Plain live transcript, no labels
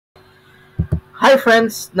Hi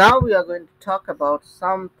friends, now we are going to talk about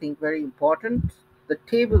something very important, the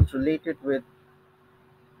tables related with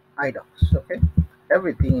IDOCS. Okay,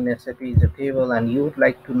 everything in SAP is a table and you would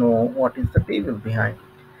like to know what is the table behind it.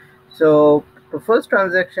 So the first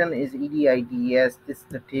transaction is EDIDS. This is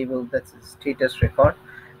the table, that's a status record,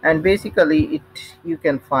 and basically it you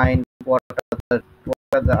can find the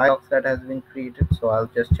IOCs that has been created. So I'll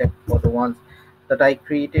just check for the ones that I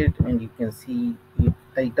created, and you can see if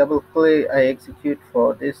I double click, I execute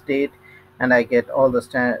for this date, and I get all the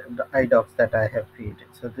IDOCs that I have created.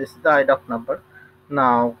 So this is the IDOC number.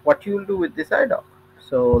 Now what you will do with this IDOC?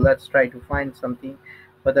 So let's try to find something,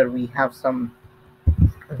 whether we have some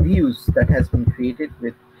views that has been created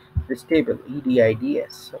with this table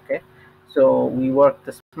EDIDS. Okay, so we work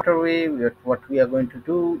the smarter way. What we are going to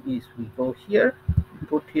do is we go here,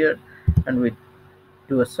 put here, and we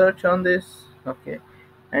do a search on this. Okay,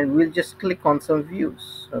 and we'll just click on some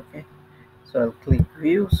views. Okay, so I'll click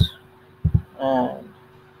views, and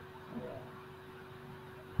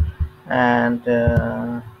and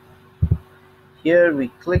here we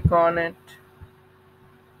click on it,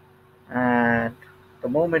 and the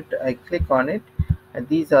moment I click on it, and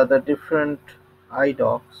these are the different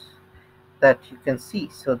IDOCs that you can see.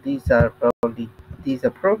 So these are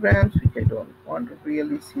programs which I don't want to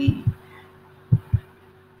really see.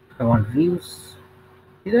 I want views.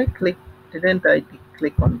 Didn't I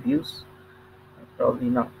click on views? Probably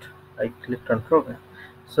not. I clicked on program.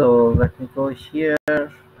 So let me go here,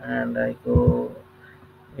 and I go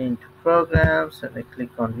into programs, and I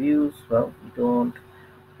click on views. Well, we don't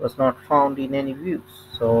was not found in any views.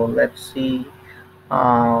 So let's see.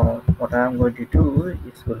 What I'm going to do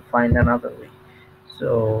is we'll find another way.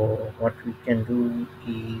 So what we can do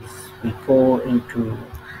is we go into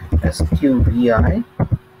SQVI,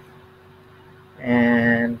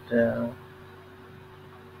 and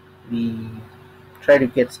we try to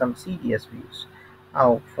get some CDS views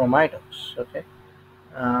out from items. Okay.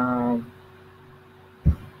 Um,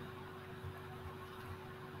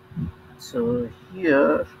 so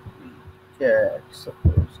here we get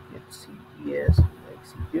CDS, we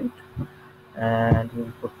execute, and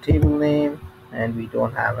we'll put table name, and we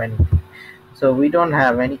don't have anything. So we don't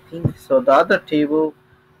have anything. So the other table,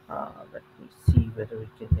 let me see whether we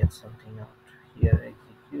can get something out here.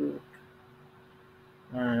 Execute,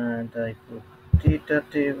 and I put data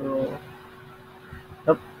table.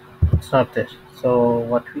 Nope, it's not there. So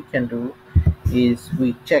what we can do is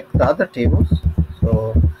we check the other tables.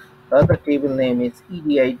 So the other table name is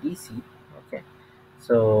EDIDC. Okay,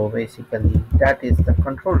 so basically that is the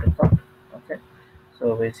control record. Okay,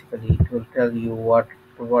 so basically it will tell you what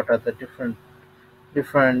are the different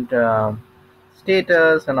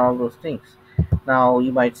status and all those things. Now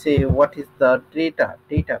you might say, what is the data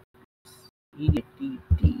EDIDT,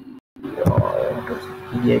 or what was it?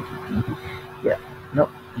 EDIDT? Yeah, no,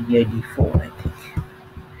 EDID4, I think.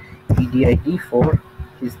 EDID4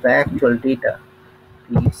 is the actual data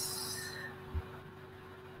piece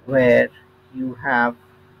where you have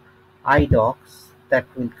IDOCS that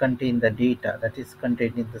will contain the data that is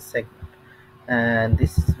contained in the segment, and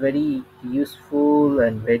this is very useful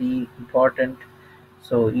and very important.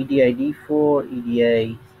 So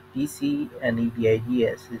EDID4, EDIDC, and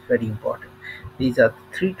EDIDS is very important. These are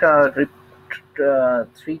three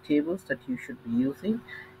tables that you should be using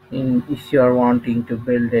in if you are wanting to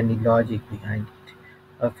build any logic behind it.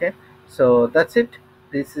 Okay, so that's it.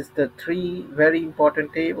 This is the three very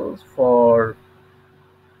important tables for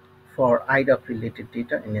IDOC related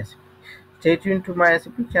data in SAP. Stay tuned to my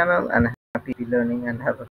SAP channel, and happy learning, and have a